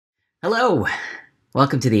Hello!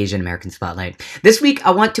 Welcome to the Asian American Spotlight. This week, I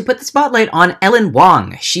want to put the spotlight on Ellen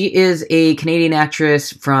Wong. She is a Canadian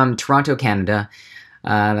actress from Toronto, Canada.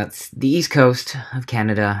 That's the east coast of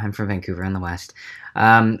Canada. I'm from Vancouver in the west.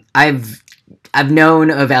 I've known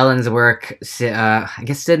of Ellen's work, I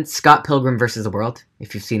guess, since Scott Pilgrim vs. the World.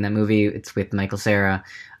 If you've seen that movie, it's with Michael Cera.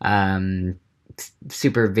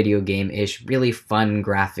 Super video game-ish, really fun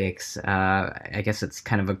graphics. I guess it's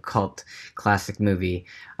kind of a cult classic movie.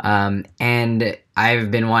 And I've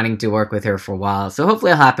been wanting to work with her for a while, so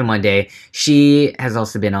hopefully it'll happen one day. She has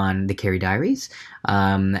also been on The Carrie Diaries,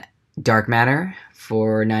 Dark Matter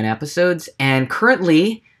for 9 episodes, and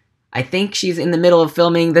currently, I think she's in the middle of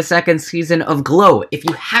filming the second season of Glow. If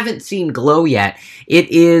you haven't seen Glow yet, it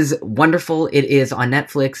is wonderful. It is on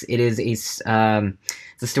Netflix. It is it's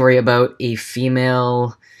a story about a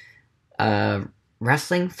female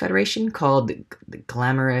wrestling federation called the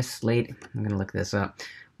Glamorous Lady. I'm going to look this up.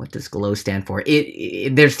 What does Glow stand for?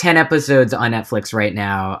 There's 10 episodes on Netflix right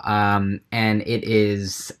now, and it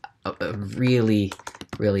is a really,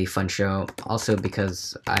 really fun show. Also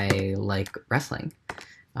because I like wrestling.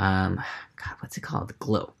 God, what's it called?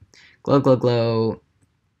 Glow. Glow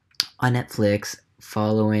on Netflix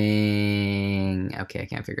following... Okay, I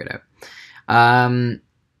can't figure it out.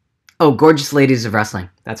 Oh, Gorgeous Ladies of Wrestling.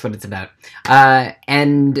 That's what it's about.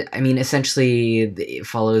 And, I mean, essentially, it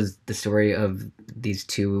follows the story of these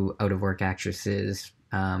two out-of-work actresses,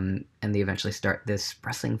 and they eventually start this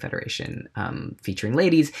wrestling federation featuring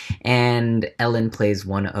ladies, and Ellen plays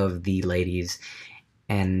one of the ladies,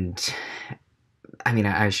 and... I mean,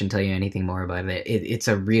 I shouldn't tell you anything more about it. It's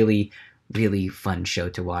a really, really fun show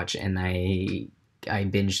to watch, and I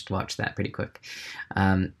binged watched that pretty quick.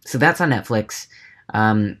 So that's on Netflix.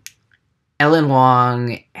 Ellen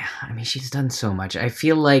Wong, I mean, she's done so much. I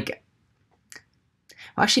feel like...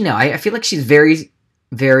 Well, actually, no. I feel like she's very,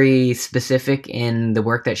 very specific in the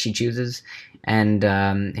work that she chooses, and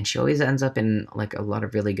she always ends up in, like, a lot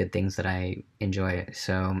of really good things that I enjoy.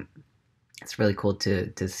 So... It's really cool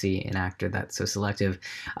to see an actor that's so selective.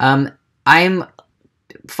 I'm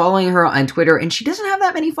following her on Twitter, and she doesn't have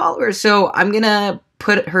that many followers, so I'm going to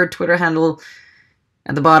put her Twitter handle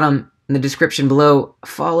at the bottom in the description below.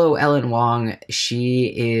 Follow Ellen Wong. She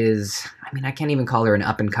is... I mean, I can't even call her an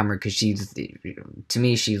up-and-comer, because to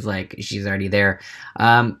me, she's already there.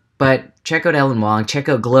 But check out Ellen Wong. Check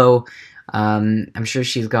out Glow. I'm sure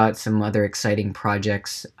she's got some other exciting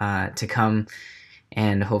projects to come.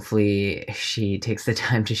 And hopefully she takes the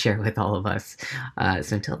time to share with all of us.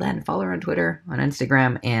 So until then, follow her on Twitter, on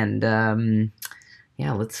Instagram, and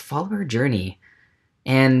yeah, let's follow her journey.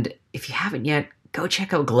 And if you haven't yet, go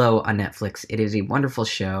check out Glow on Netflix. It is a wonderful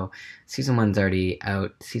show. Season 1's already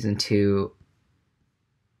out. Season 2...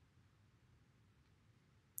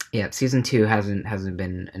 Yeah, Season 2 hasn't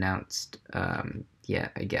been announced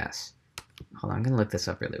yet, I guess. Hold on, I'm going to look this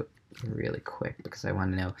up really quick because I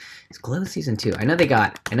want to know. It's Glow Season 2. I know they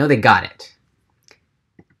got it.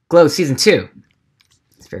 Glow Season 2.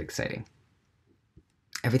 It's very exciting.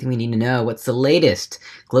 Everything we need to know. What's the latest?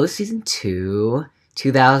 Glow Season 2,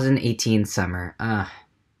 2018 summer.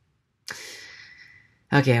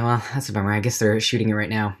 Okay, well, that's a bummer. I guess they're shooting it right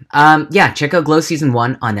now. Yeah, check out Glow Season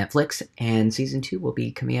 1 on Netflix, and Season 2 will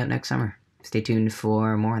be coming out next summer. Stay tuned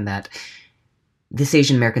for more on that. This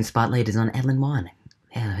Asian American Spotlight is on Ellen Wong.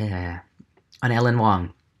 On Ellen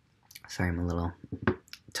Wong. Sorry, I'm a little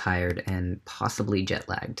tired and possibly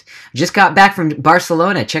jet-lagged. I just got back from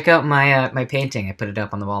Barcelona. Check out my my painting. I put it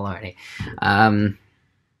up on the wall already.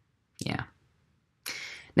 Yeah.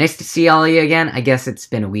 Nice to see all of you again. I guess it's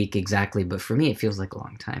been a week exactly, but for me it feels like a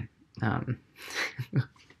long time.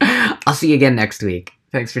 I'll see you again next week.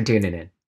 Thanks for tuning in.